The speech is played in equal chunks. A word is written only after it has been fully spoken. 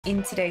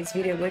In today's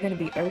video, we're going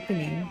to be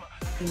opening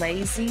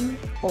Blazing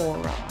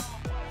Aura.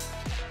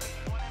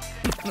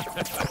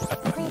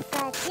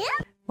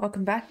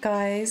 Welcome back,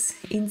 guys.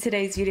 In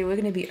today's video, we're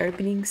going to be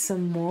opening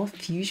some more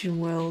Fusion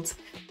World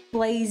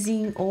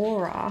Blazing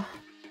Aura.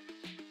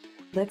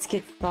 Let's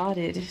get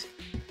started.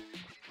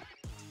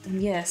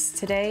 And yes,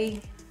 today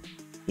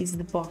is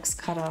the box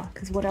cutter,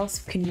 because what else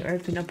can you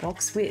open a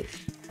box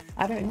with?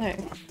 I don't know.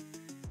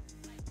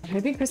 I'm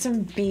hoping for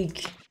some big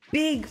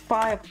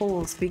fire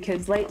pulls,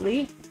 because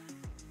lately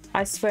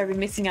I swear we're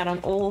missing out on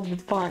all of the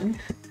fun.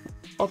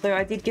 Although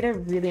I did get a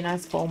really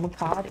nice Bulma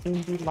card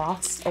in the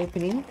last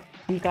opening.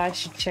 You guys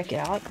should check it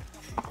out.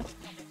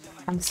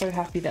 I'm so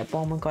happy that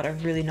Bulma got a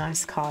really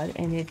nice card,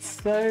 and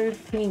it's so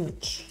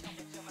pink.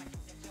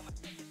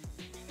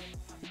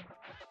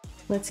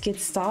 Let's get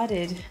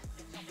started.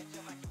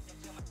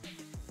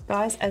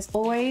 Guys, as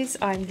always,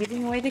 I'm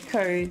giving away the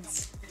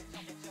codes.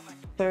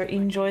 So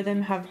enjoy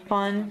them, have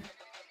fun,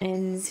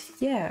 and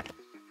yeah,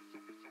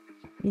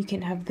 you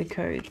can have the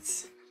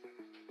codes.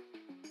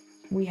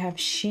 We have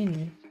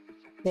Shin,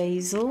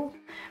 Basil,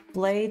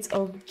 Blades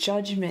of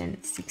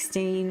Judgment,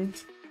 16,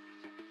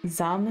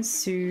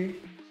 Zamasu,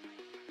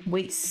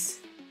 Whis,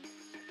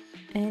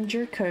 and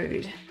your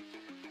code.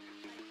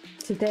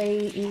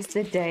 Today is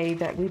the day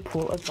that we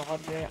pull a god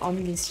rare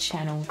on this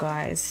channel,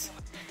 guys.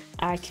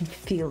 I can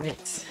feel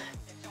it.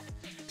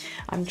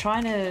 I'm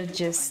trying to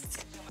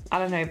just, I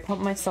don't know,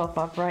 pump myself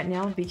up right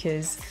now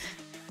because,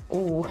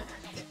 oh,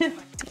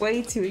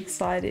 way too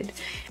excited.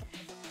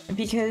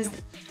 Because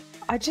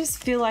I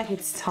just feel like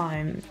it's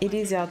time. It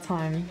is our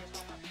time.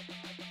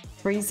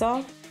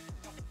 Frieza.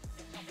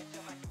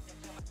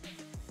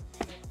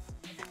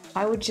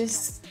 I would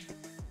just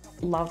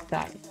love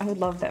that. I would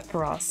love that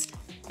for us.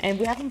 And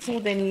we haven't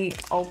pulled any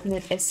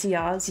alternate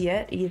SCRs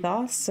yet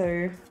either,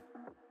 so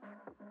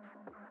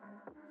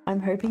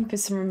I'm hoping for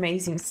some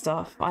amazing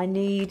stuff. I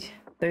need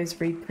those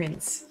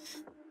reprints.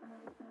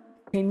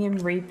 Premium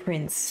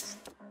reprints.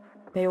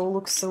 They all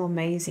look so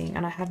amazing,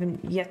 and I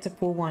haven't yet to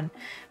pull one.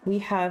 We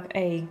have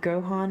a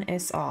Gohan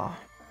SR.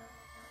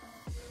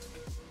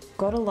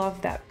 Gotta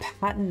love that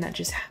pattern that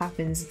just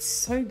happens. It's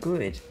so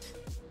good.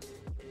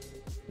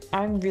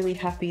 I'm really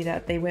happy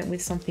that they went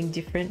with something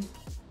different.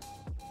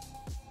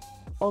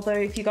 Although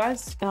if you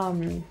guys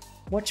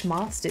watch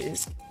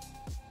Masters,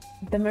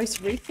 the most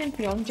recent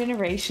Beyond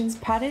Generations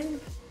pattern,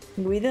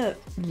 you either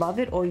love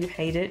it or you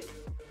hate it.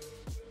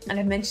 And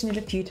I've mentioned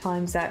it a few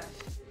times that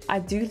I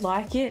do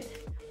like it,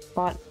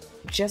 but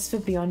just for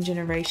Beyond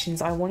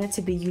Generations, I want it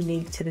to be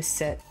unique to the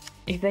set.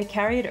 If they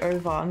carry it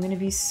over, I'm going to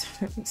be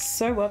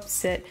so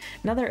upset.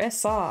 Another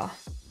SR.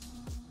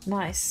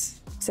 Nice.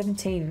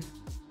 17.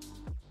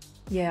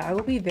 Yeah, I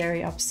will be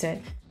very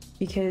upset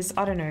because,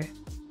 I don't know,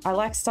 I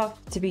like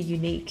stuff to be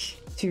unique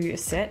to a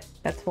set.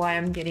 That's why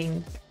I'm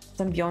getting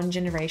some Beyond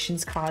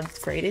Generations cards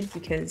graded,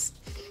 because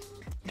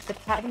the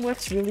pattern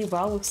works really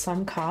well with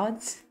some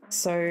cards.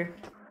 So,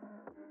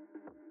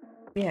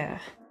 yeah.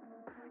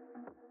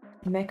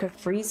 Mecha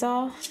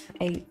Frieza,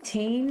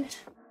 18,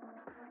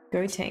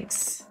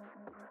 Gotenks,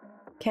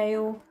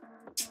 Kale,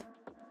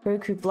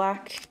 Goku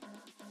Black,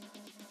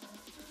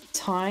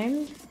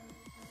 Time,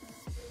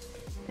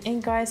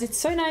 and guys, it's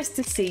so nice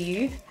to see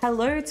you.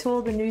 Hello to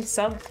all the new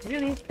subs.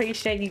 Really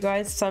appreciate you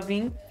guys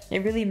subbing.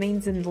 It really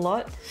means a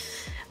lot.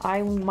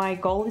 My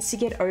goal is to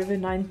get over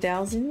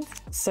 9,000,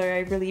 so I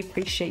really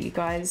appreciate you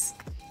guys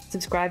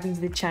subscribing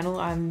to the channel.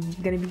 I'm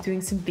going to be doing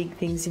some big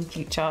things in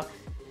future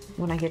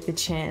when I get the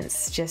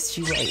chance. Just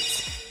you wait.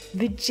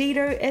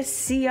 Vegito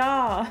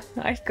SCR.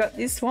 I got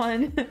this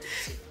one.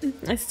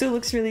 It still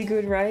looks really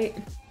good, right?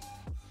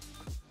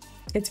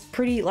 It's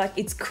pretty, like,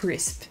 it's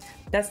crisp.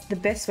 That's the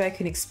best way I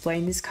can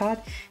explain this card.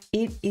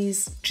 It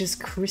is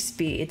just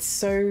crispy. It's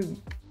so,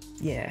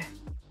 yeah.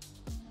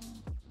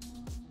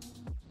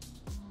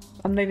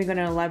 I'm not even going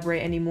to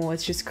elaborate anymore.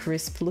 It's just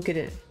crisp. Look at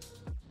it.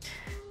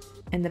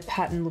 And the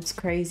pattern looks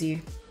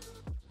crazy.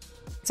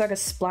 It's like a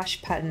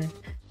splash pattern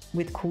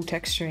with cool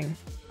texturing.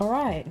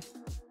 Alright,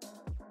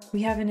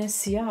 we have an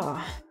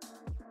SCR.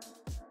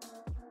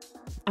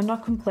 I'm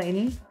not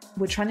complaining.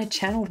 We're trying to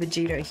channel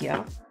Vegito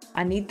here.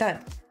 I need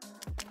that.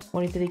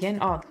 What is it again?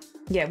 Oh,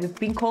 yeah, we've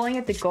been calling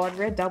it the God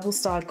Rare, Double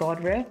Star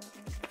God Rare.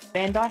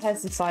 Bandai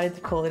has decided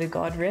to call it a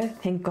God Rare,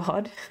 thank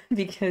God,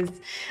 because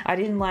I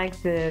didn't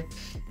like the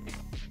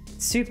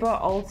super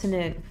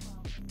alternate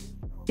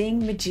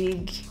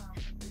thingamajig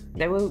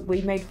that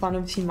we made fun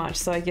of too much,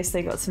 so I guess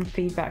they got some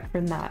feedback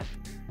from that.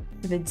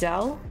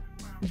 Videl,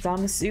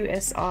 Zamasu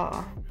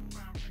SR.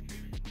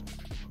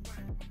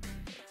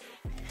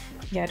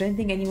 Yeah, I don't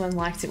think anyone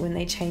liked it when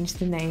they changed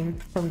the name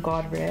from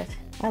God Rare.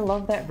 I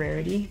love that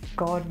rarity,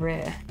 God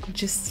Rare.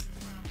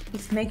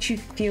 It makes you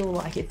feel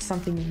like it's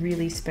something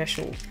really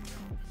special.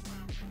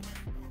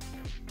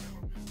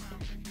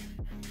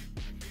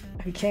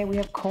 Okay, we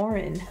have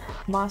Korin,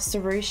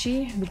 Master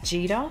Roshi,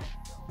 Vegeta,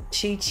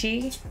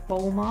 Chi-Chi,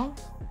 Bulma,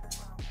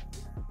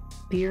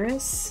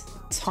 Beerus,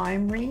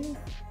 Time Ring,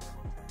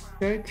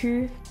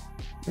 Goku.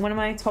 One of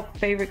my top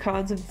favorite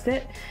cards of the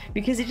set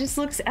because it just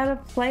looks out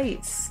of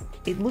place.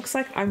 It looks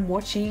like I'm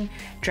watching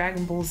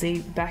Dragon Ball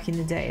Z back in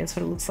the day. That's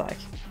what it looks like.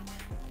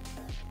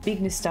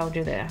 Big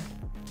nostalgia there.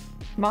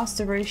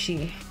 Master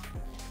Roshi.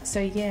 So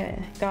yeah,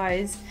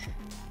 guys,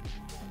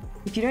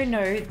 if you don't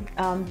know,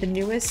 the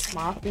newest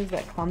Masters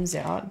that comes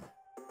out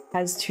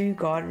has 2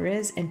 God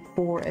Rares and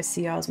 4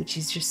 SCRs, which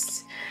is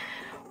just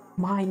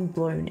mind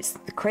blown. It's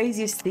the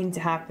craziest thing to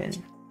happen.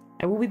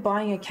 I will be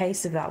buying a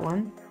case of that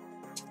one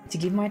to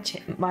give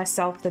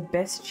myself the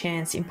best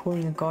chance in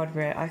pulling a God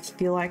Rare. I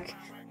feel like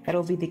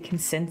that'll be the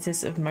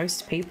consensus of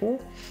most people.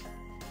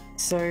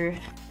 So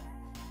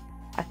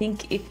I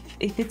think if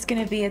it's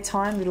going to be a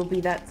time, it'll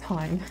be that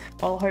time.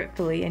 Well,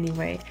 hopefully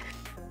anyway.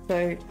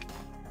 So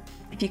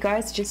if you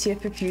guys just here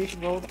for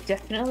Fusion World,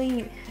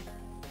 definitely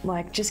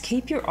like just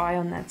keep your eye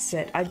on that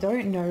set. I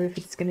don't know if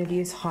it's going to be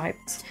as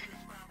hyped.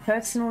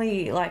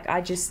 Personally, like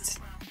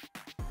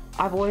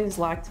I've always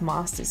liked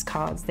Masters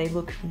cards. They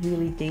look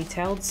really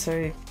detailed,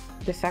 so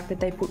the fact that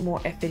they put more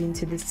effort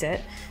into this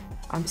set,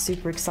 I'm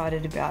super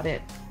excited about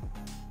it.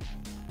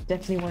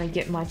 Definitely want to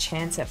get my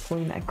chance at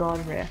pulling that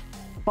God Rare.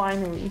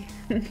 Finally.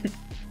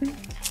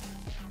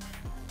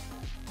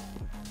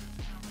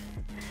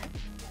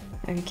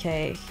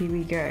 Okay, here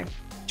we go.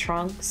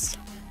 Trunks,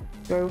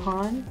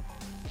 Gohan,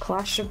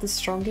 Clash of the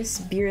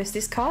Strongest, Beerus.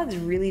 This card is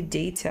really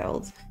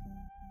detailed.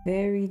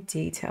 Very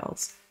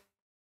detailed.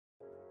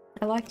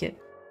 I like it.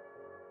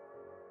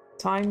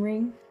 Time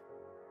Ring,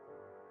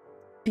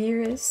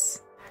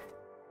 Beerus,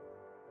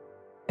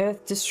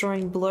 Earth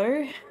Destroying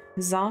Blow,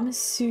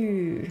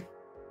 Zamasu.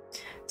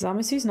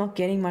 Zamasu's not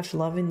getting much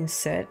love in this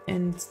set,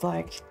 and it's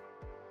like,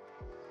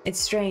 it's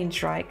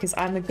strange, right? Because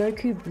I'm a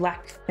Goku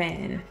Black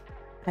fan.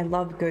 I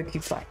love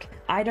Goku Black.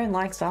 I don't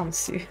like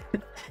Zamasu.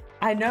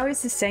 I know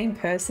it's the same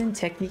person,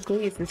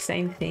 technically it's the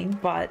same thing,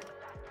 but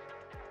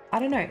I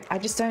don't know. I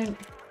just don't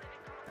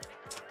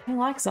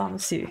like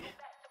Zamasu.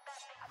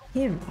 I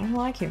don't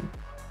like him.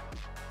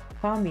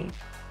 Kami.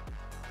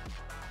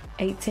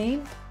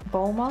 18,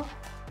 Bulma,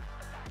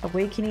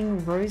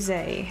 Awakening Rose.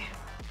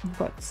 We've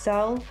got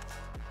Cell,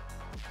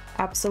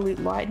 Absolute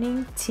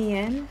Lightning,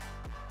 Tien,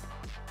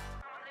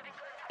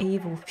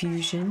 Evil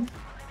Fusion.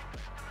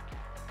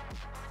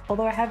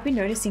 Although I have been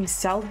noticing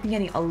Cell's been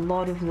getting a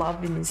lot of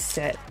love in this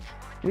set,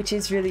 which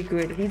is really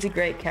good. He's a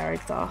great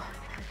character.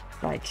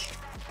 Like,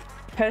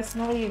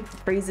 personally,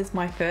 Frieza's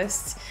my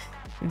first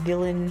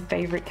villain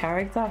favorite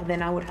character,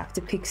 then I would have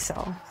to pick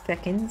Cell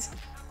second.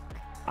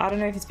 I don't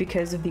know if it's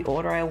because of the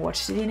order I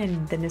watched it in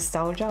and the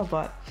nostalgia,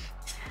 but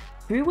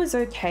Boo was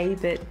okay,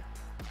 but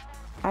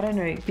I don't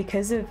know,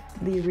 because of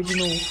the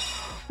original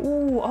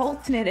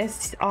alternate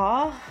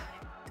SR.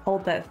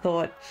 Hold that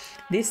thought.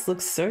 This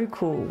looks so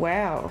cool.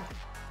 Wow.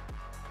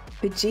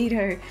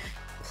 Vegito,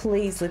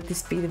 please let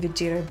this be the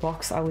Vegito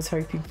box I was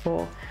hoping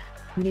for.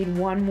 We need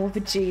one more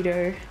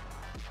Vegito.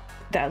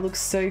 That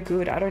looks so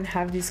good. I don't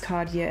have this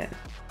card yet.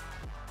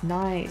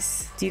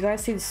 Nice. Do you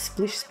guys see the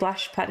splish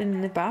splash pattern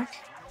in the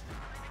back?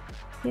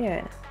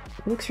 Yeah,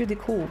 it looks really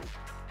cool.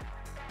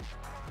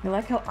 I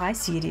like how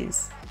icy it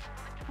is.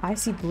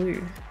 Icy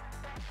blue.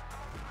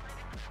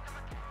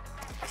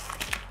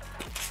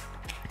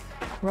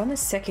 We're on the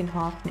second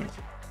half now.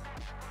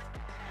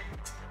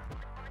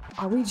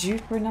 Are we due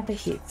for another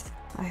hit?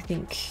 I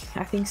think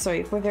so.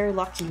 If we're very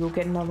lucky, we'll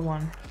get another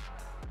one.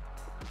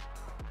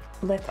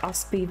 Let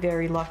us be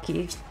very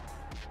lucky.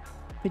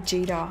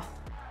 Vegeta.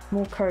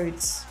 More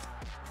codes.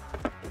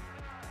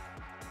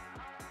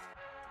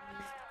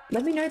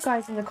 Let me know,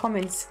 guys, in the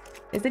comments.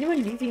 Is anyone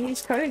using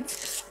these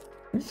codes?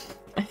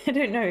 I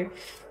don't know.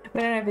 I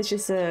don't know if it's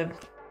just a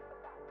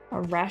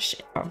rush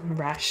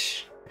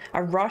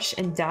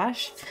and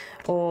dash,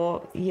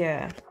 or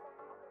yeah.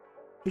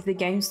 Is the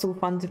game still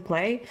fun to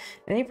play?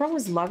 And everyone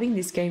was loving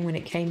this game when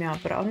it came out,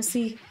 but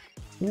honestly,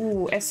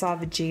 SR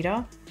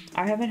Vegeta.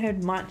 I haven't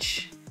heard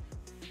much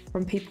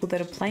from people that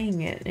are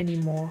playing it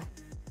anymore.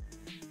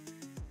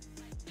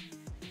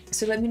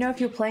 So let me know if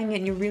you're playing it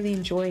and you're really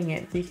enjoying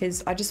it,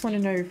 because I just want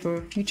to know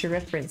for future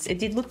reference. It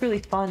did look really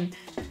fun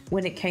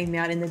when it came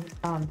out in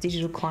the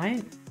digital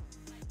client.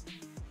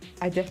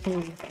 I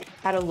definitely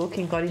had a look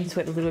and got into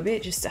it a little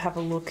bit just to have a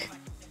look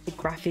at the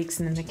graphics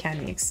and the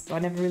mechanics, but I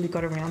never really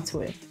got around to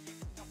it.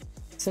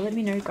 So let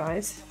me know,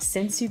 guys.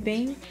 Sensu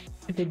Bean,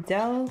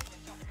 Videl,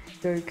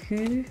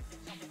 Goku,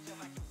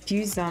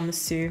 Fuse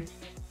Zamasu,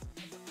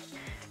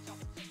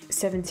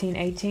 17,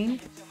 18.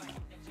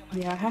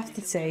 Yeah, I have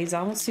to say,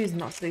 Zamasu is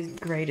not the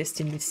greatest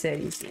in this set,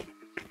 is he?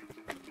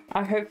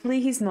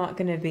 Hopefully he's not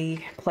going to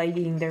be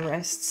plaguing the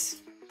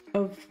rest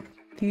of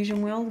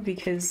Fusion World,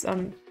 because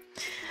I'm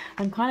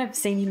kind of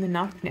seeing him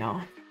enough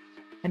now.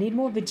 I need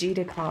more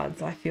Vegeta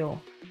cards, I feel.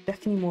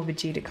 Definitely more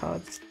Vegeta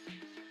cards.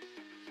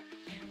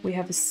 We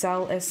have a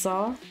Cell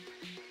SR.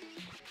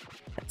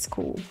 That's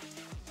cool.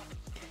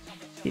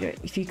 You know,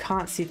 if you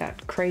can't see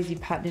that crazy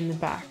pattern in the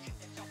back.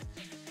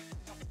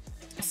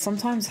 It's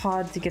sometimes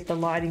hard to get the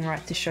lighting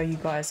right to show you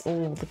guys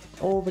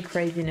all the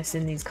craziness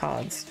in these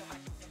cards.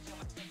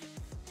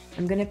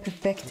 I'm gonna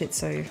perfect it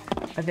so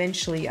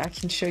eventually I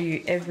can show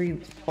you every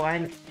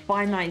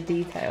finite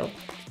detail.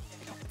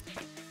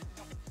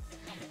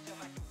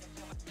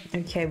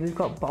 Okay, we've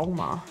got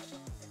Bulma,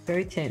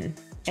 Goten,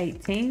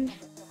 18,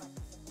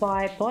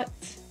 Firebot,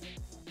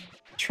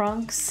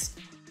 Trunks,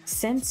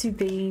 Senzu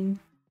Bean,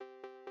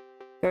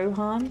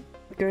 Gohan,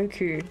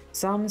 Goku,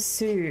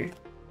 Zamasu,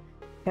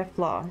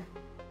 Kefla,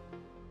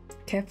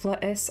 Kefla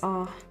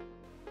SR.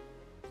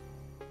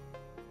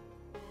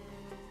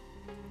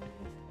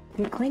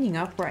 We're cleaning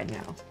up right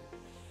now.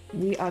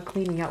 We are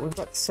cleaning up. We've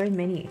got so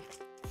many.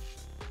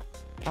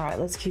 Alright,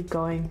 let's keep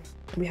going.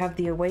 We have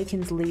the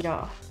Awakened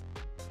leader,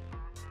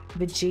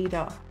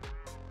 Vegeta.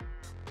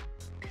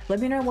 Let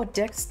me know what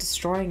deck's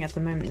destroying at the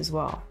moment as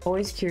well.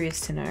 Always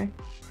curious to know.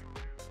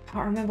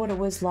 Can't remember what it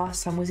was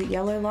last time. Was it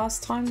yellow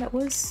last time that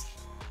was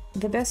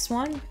the best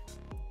one?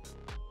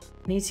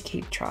 Need to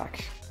keep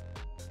track.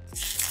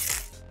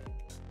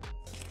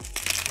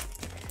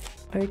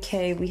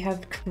 Okay, we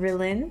have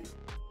Krillin,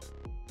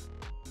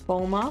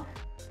 Bulma,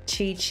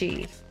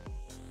 Chi-Chi,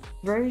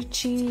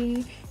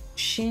 Rochi,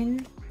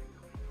 Shin,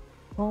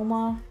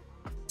 Bulma.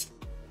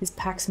 This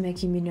pack's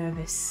making me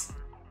nervous.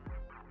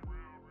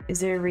 Is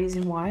there a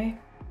reason why?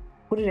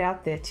 Put it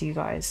out there to you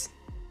guys.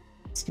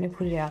 Just gonna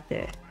put it out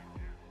there.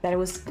 That it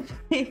was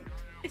it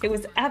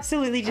was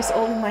absolutely just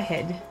all in my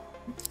head.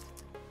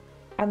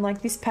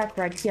 Unlike this pack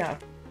right here.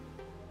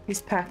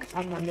 This pack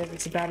I'm not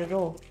nervous about at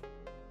all.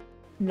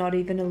 Not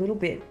even a little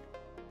bit.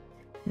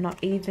 Not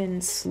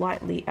even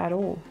slightly at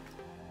all.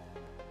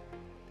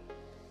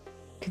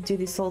 Could do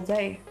this all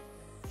day.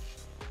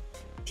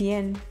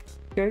 Tien,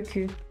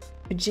 Goku,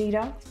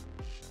 Vegeta,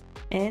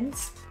 and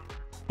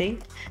see?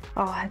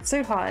 Oh, it's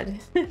so hard.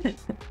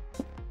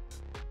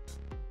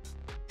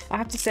 I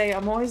have to say,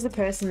 I'm always the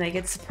person that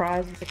gets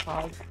surprised with the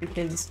cards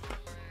because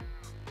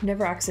I've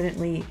never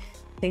accidentally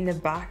seen the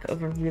back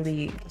of a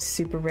really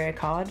super rare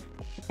card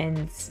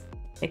and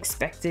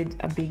expected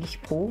a big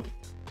pull.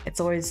 It's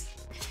always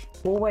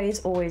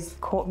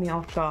caught me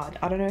off guard.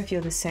 I don't know if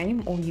you're the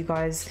same or you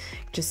guys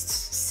just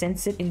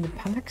sense it in the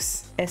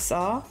packs.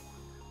 SR.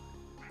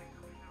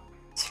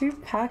 2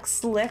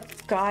 packs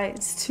left,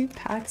 guys. 2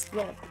 packs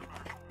left.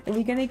 Are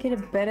we gonna get a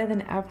better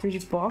than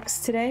average box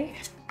today?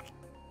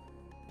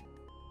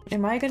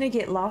 Am I gonna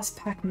get last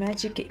pack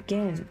magic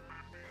again?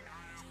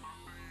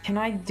 Can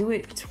I do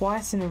it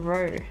twice in a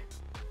row?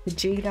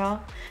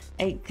 Vegeta,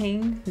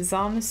 18,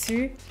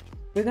 Zamasu.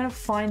 We're gonna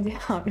find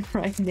out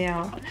right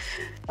now.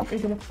 We're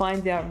gonna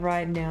find out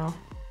right now.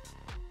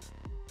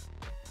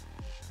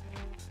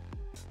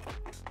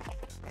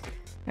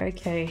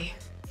 Okay.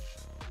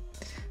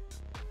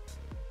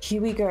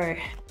 Here we go.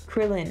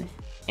 Krillin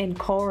and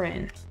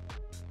Korin.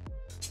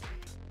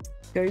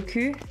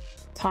 Goku,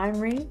 Time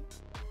Ring,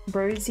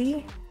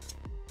 Rosie.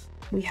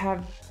 We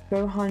have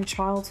Gohan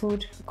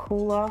Childhood,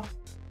 Cooler,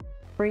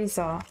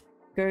 Frieza,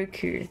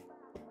 Goku.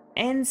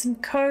 And some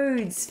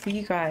codes for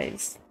you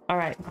guys.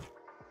 Alright.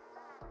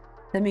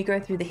 Let me go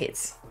through the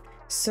hits.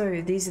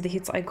 So these are the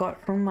hits I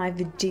got from my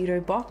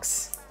Vegito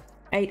box.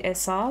 8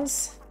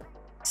 SRs.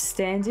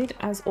 Standard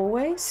as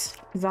always.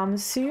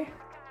 Zamasu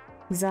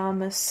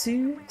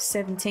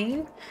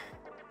 17.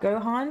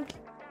 Gohan.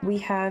 We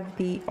have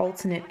the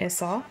alternate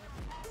SR.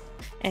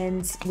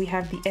 And we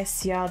have the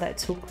SCR that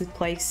took the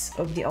place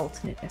of the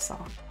alternate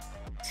SR.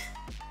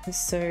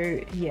 So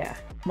yeah,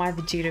 my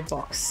Vegito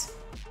box.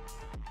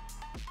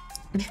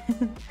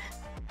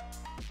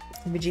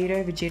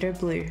 Vegito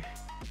Blue.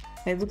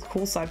 They look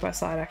cool side by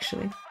side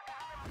actually.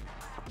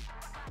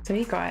 So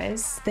hey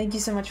guys, thank you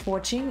so much for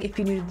watching. If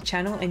you're new to the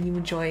channel and you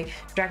enjoy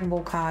Dragon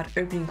Ball card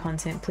opening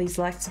content, please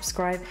like,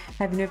 subscribe,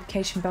 have a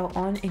notification bell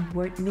on and you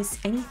won't miss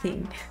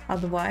anything.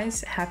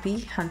 Otherwise, happy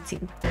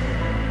hunting.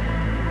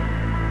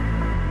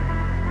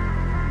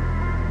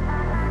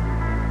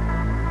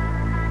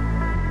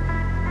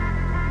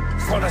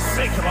 For the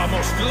sake of our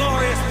most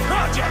glorious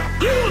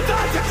project, you will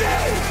die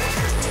today!